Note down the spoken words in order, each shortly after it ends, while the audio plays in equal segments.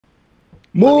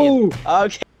Move!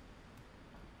 Okay.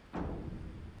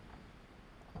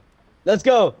 Let's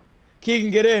go.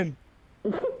 Keegan, get in.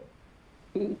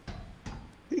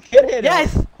 Get in.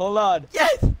 Yes. Hold on.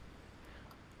 Yes.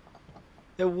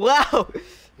 Wow.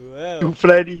 Wow. You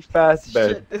Freddy Fazbear.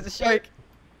 Shit, there's a shark.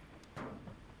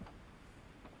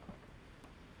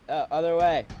 Other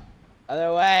way.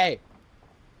 Other way.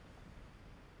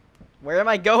 Where am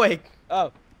I going?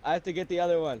 Oh, I have to get the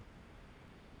other one.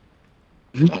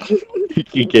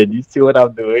 Can you see what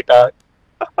I'm doing, dog?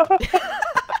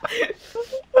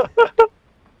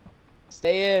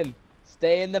 Stay in.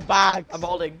 Stay in the box. I'm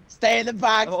holding. Stay in the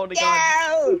box. I'm holding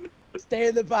no! Stay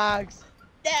in the box.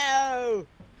 No!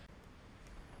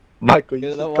 Michael, you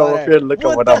Get in should the come up water. here and look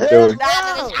at what I'm the doing.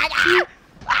 hell?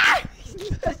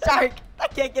 The shark. I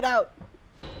can't get out.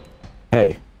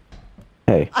 Hey.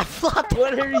 Hey. I flopped.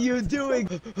 What are you doing?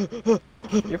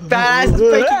 Your fat ass is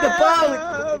breaking the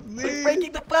boat. You're Please.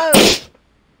 breaking the boat.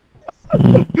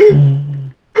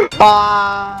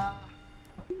 Ah!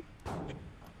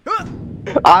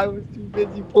 I was too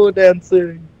busy pole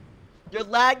dancing. You're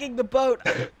lagging the boat.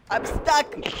 I'm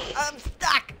stuck. I'm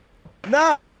stuck.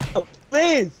 No!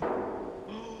 Please!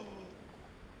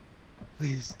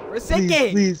 Please. We're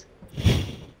sinking. Please.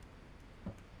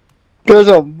 Because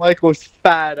of Michael's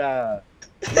fat ass.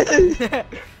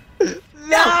 No.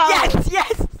 Yes.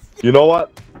 Yes. You know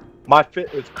what? My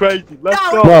fit is crazy. Let's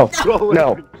No, go. no, Go with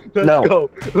no, me. Let's no, go.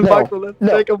 no, Michael, let's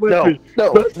take him with me.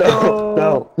 no, Let's no,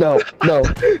 go. no.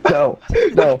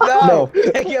 No!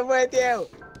 Take him with you!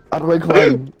 How do I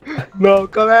climb? No,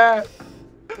 come here.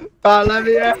 Let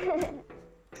me in.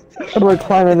 How do I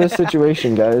climb in this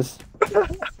situation, guys?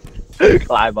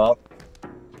 Climb up.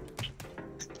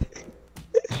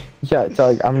 Yeah, it's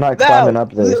like I'm not No! climbing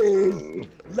up this. Please.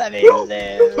 Let me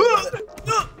live!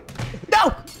 No.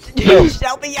 No.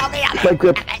 Help me. Help me. Help me. My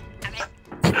grip.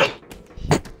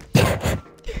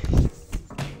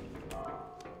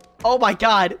 Oh my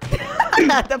god.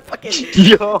 The fucking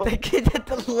Yo.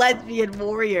 the lesbian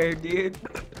warrior, dude.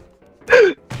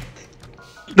 The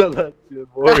lesbian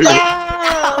warrior.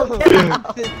 No!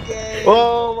 No. This game.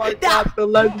 Oh my god, the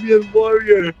lesbian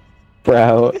warrior.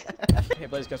 Bro. Hey,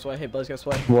 Blaze, guess what? Hey, Blaze, guess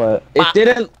what? What? It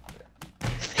didn't.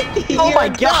 Oh my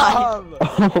You're god. dumb.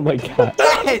 Oh my god.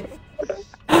 Yes.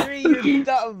 You're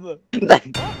dumb.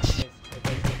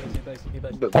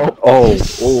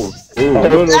 Oh.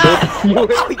 No,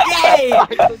 Oh, yay!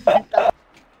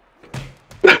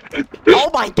 Oh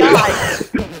my god!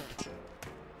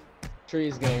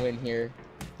 Tree's gonna win here.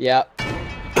 Yep.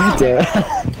 God damn.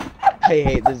 I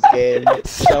hate this game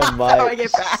so How do much. I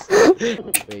get back?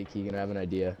 Wait, Keegan, I have an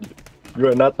idea. You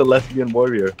are not the lesbian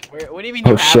warrior. What do you mean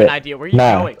you Oh, have shit. an idea? Where are you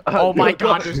Nah. going? Oh my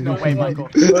god, there's no way, Michael.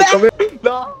 Come here.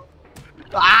 No.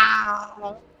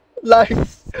 Ah. Like,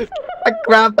 I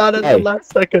grabbed that at the Hey.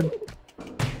 last second.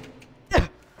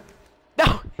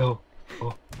 No! No.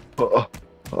 Oh.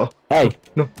 Hey.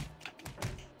 No.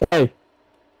 Hey.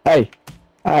 Hey.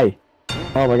 Hey.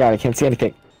 Oh my god, I can't see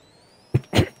anything.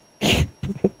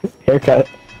 Haircut.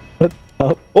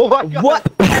 Oh. Oh my god.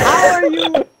 What? How are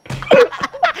you?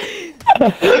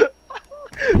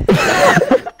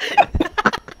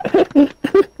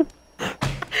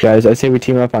 Guys, I say we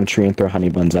team up on Tree and throw honey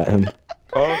buns at him.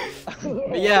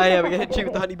 Yeah, we gotta hit you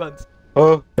with the honey buns.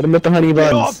 Oh. Hit him with the honey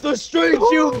Get off buns. the street,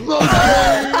 you monkey!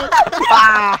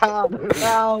 Help. Get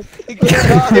off Get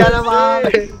the him out.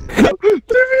 street. Leave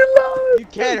me alone. You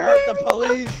can't hurt the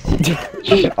police!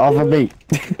 Off of me.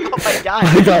 Oh my god.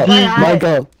 Michael. My eye.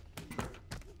 Michael.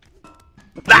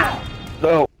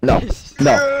 No.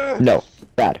 Bad. No!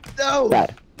 Bad.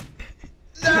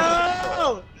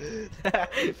 No!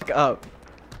 Go.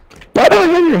 Why do I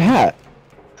have your hat?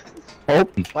 Oh.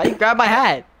 Why you grab my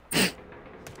hat?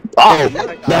 Oh.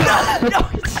 No.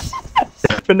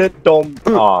 Infinite dome.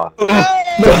 Domain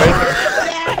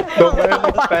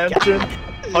Oh my expansion.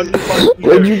 Honey bun eater.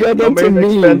 Where'd you get that to Domain me?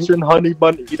 expansion. Honey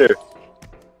bun eater.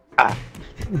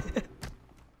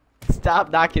 Stop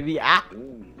knocking me out.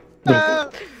 No!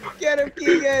 Get him,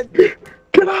 Keegan!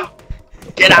 Get out.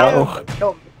 Get out.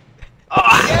 No.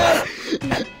 Yes!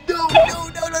 No.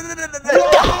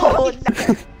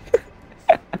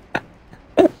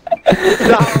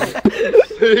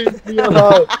 Leave me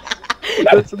alone.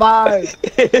 It's mine.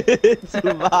 It's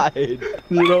mine.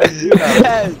 You don't do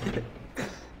that.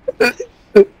 Yes!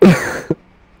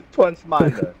 Which one's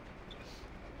mine then?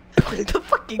 Put the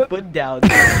fucking foot down.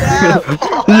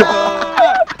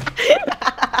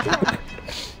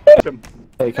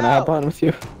 Hey, can I hop on with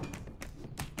you?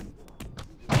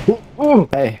 Ooh.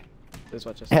 Hey. Just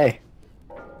watch this. Hey.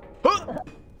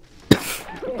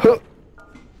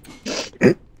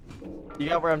 You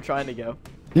got where I'm trying to go.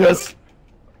 Yes.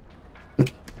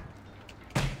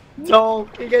 No,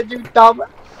 Keegan, you dumb.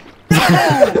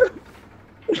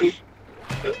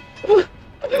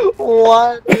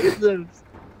 What is this?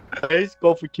 Let's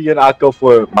go for Keegan. I'll go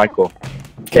for Michael.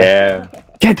 Yeah.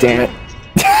 God damn it.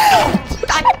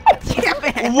 Damn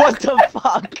it! What the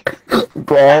fuck?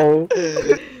 Bro.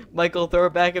 Michael, throw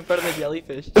it back in front of the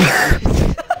jellyfish.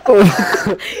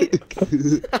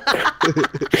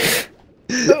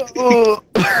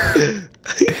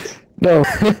 No.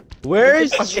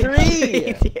 Where's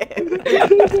Tree?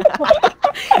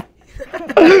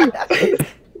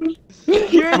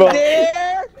 You're Bro.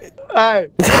 there? Hey,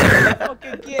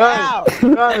 Fucking get out!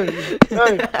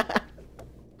 hey.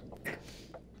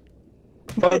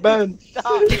 My man.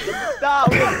 Stop!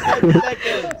 Wait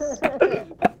 10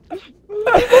 seconds.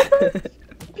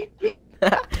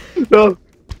 No.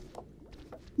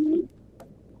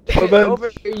 My man.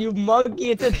 Over here, you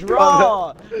monkey! It's a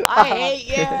draw. I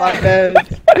hate you. My man.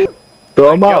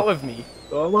 Throw him Go off. with me.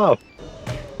 Throw him off.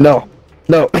 No.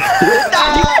 No.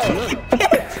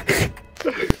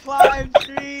 Climb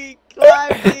Tree!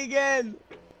 Climb Keegan!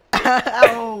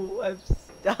 Ow! I'm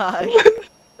stuck.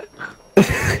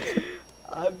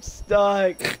 I'm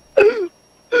stuck.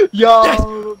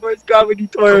 Yo, where's gravity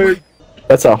turn?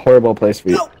 That's a horrible place for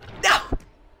you. No! No!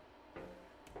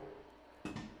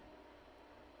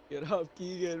 Get up,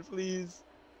 Keegan, please.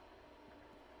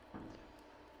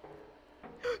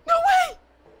 No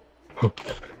way!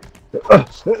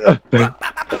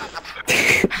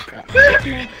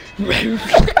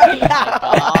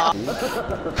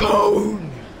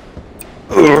 Cone!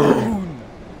 Cone!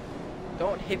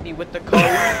 Don't hit me with the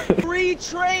cone. 3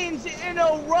 trains in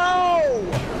a row!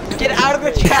 Get out of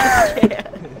the trash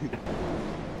can!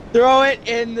 Throw it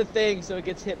in the thing so it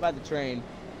gets hit by the train.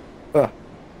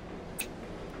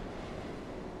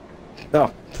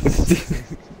 No.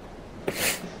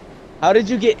 How did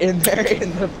you get in there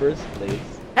in the first place?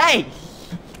 Hey!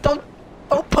 Don't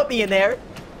put me in there!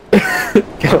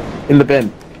 Go. In the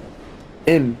bin.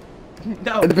 In.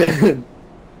 No! In the bin.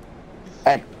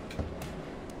 Hey.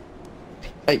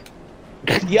 Hey.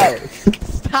 Yo!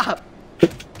 Stop!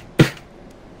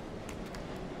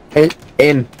 Hey.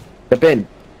 In the bin.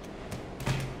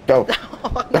 Go. No,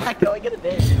 I'm not going in the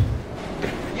bin.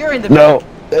 You're in the bin. No.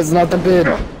 That's not the bin.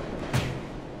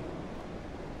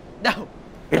 No!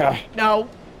 Yeah. No!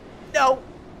 No!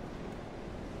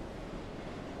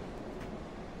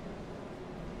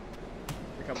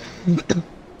 You're coming.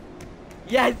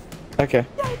 Yes! Okay.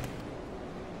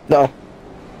 No.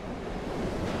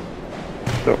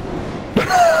 No.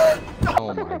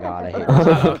 Oh my god, I hate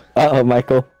Uh-oh. Uh-oh,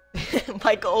 Michael.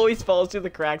 Michael always falls through the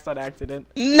cracks on accident.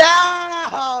 No!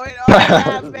 It already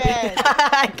happened!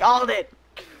 I called it!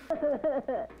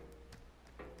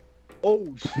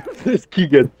 Oh, shit.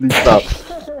 Keegan, please stop.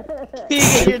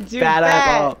 Keegan, you're too Bad fat!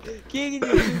 apple. Keegan,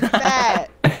 you're too fat!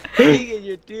 Keegan,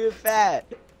 you're too fat!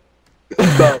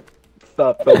 Stop.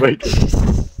 Stop. Don't break it.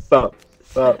 Stop.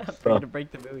 Stop. I'm trying Stop. to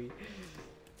break the movie.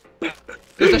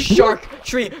 There's a shark!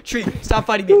 Tree! Stop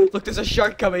fighting me! Look, there's a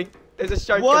shark coming! There's a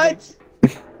shark coming! What?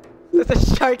 There's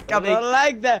a shark I coming! don't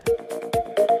like that!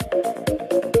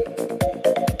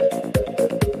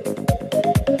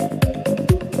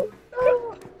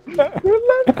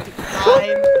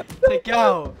 Time to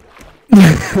go!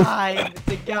 Time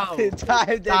to go! Time to Time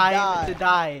to die!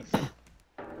 die!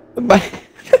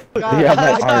 Yeah,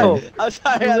 my arm. I'm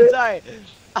sorry!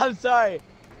 I'm sorry!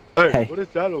 Hey, Hey. what is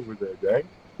that over there, gang?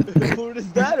 What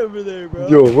is that over there, bro?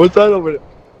 Yo, what's that over there?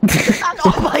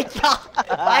 Oh my god!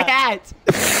 My hat!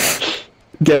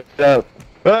 Get up.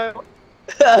 Hey.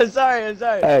 I'm sorry!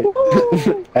 Hey.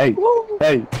 Hey.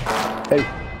 Hey. Hey.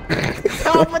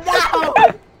 Oh, but no!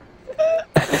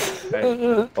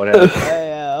 Hey. Hold hand.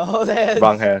 Hey, hold hands!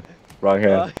 Wrong hand. Wrong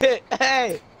hand. Hey!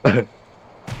 Hey! Hey!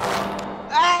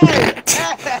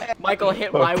 Michael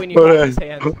hit Y when you Hold hold his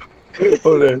hand.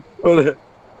 Hold hand. Hold hand.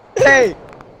 Hey!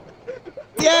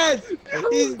 Yes!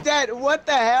 He's dead! What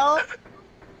the hell?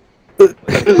 I'm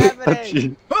happening?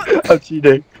 cheating. I'm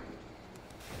cheating.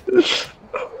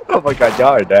 Oh my god, y'all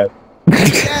are dead.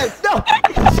 Yes! No!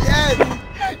 Yes!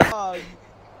 Oh,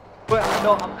 Wait,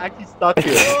 no, I'm actually stuck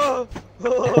here. oh,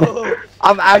 oh.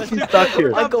 I'm actually stuck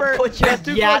here. Michael, Upper- put your that's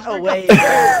too yacht close for away.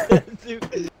 comfort.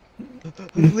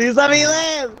 Please let me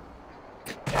live!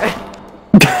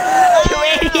 You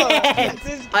idiot!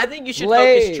 This is I think you should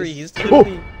Blaze. focus trees. Oh.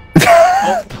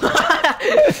 Oh.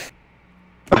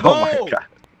 Oh my Oh. god.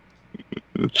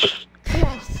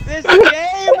 This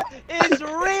game is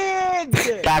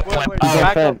rigged! Back Wait, one.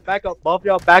 wait, back up, both of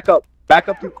y'all, back up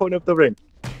to the corner of the ring.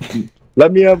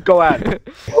 Let me go at it.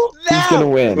 Who's gonna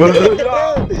win? This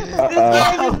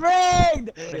game is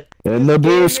rigged! In the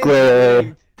blue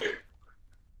square.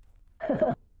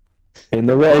 In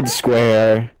the red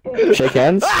square. Shake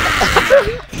hands.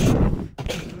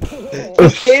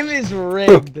 This game is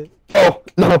rigged. Oh,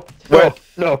 no. Wait.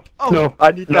 No. Oh. No.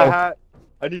 I need the No. hat.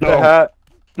 I need No. the hat.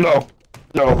 No.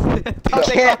 No. You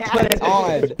can't put it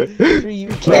on. You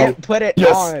can't put it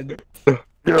Yes. on.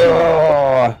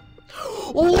 Oh.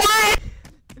 What?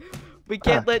 We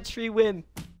can't let Tree win.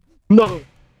 No.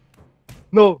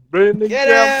 No, Brandon. Get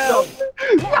Campbell.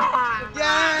 him!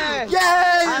 Yes!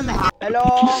 Yes!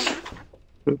 Hello?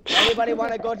 Anybody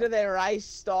want to go to the rice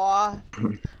store?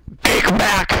 Big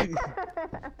Mac.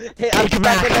 Hey, I'm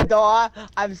stuck in the door.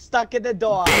 I'm stuck in the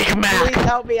door. Big Mac. Please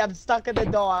help me. I'm stuck in the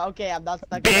door. Okay, I'm not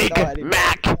stuck in the Big door anymore.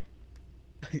 Mac.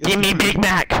 Give me Big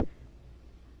Mac.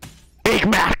 Big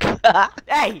Mac.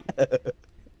 Hey!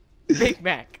 Big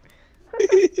Mac.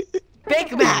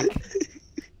 Big Mac!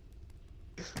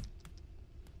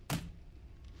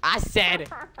 I said,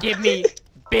 give me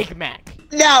Big Mac.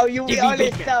 No, you Give me only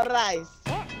Big Mac. sell rice.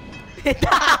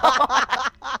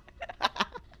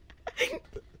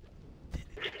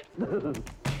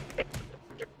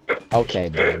 Okay,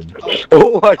 dude.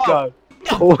 Oh my god.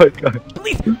 Oh my god.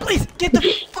 Please, please, get the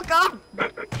fuck up!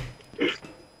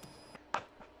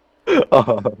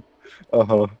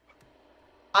 Uh-huh.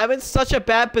 I'm in such a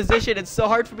bad position, it's so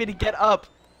hard for me to get up.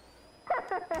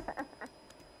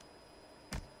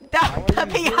 No, let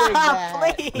me doing up,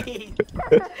 that? please!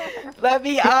 Let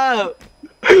me up!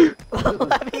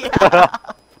 Let me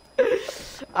up!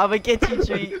 I'ma get you,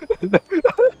 Tree.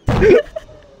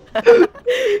 Come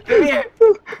here!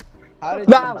 How did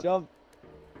No. you jump?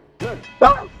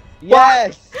 Ah!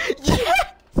 Yes!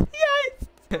 Yes!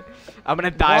 Yes! I'm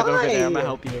gonna dive over there, I'm gonna Why?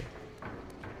 help you.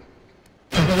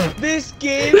 This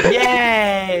game.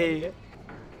 Yay!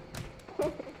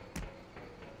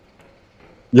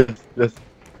 Yes, yes.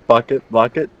 Block it,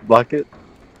 block it, block it.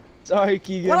 Sorry,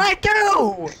 Keegan. What'd I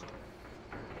do?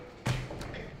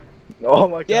 Oh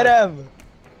my god. Get him!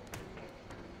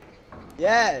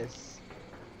 Yes!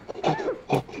 He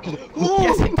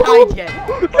hasn't died yet.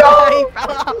 He fell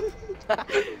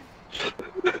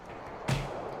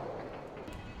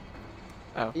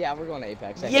off. Yeah, we're going to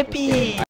Apex. Yippee!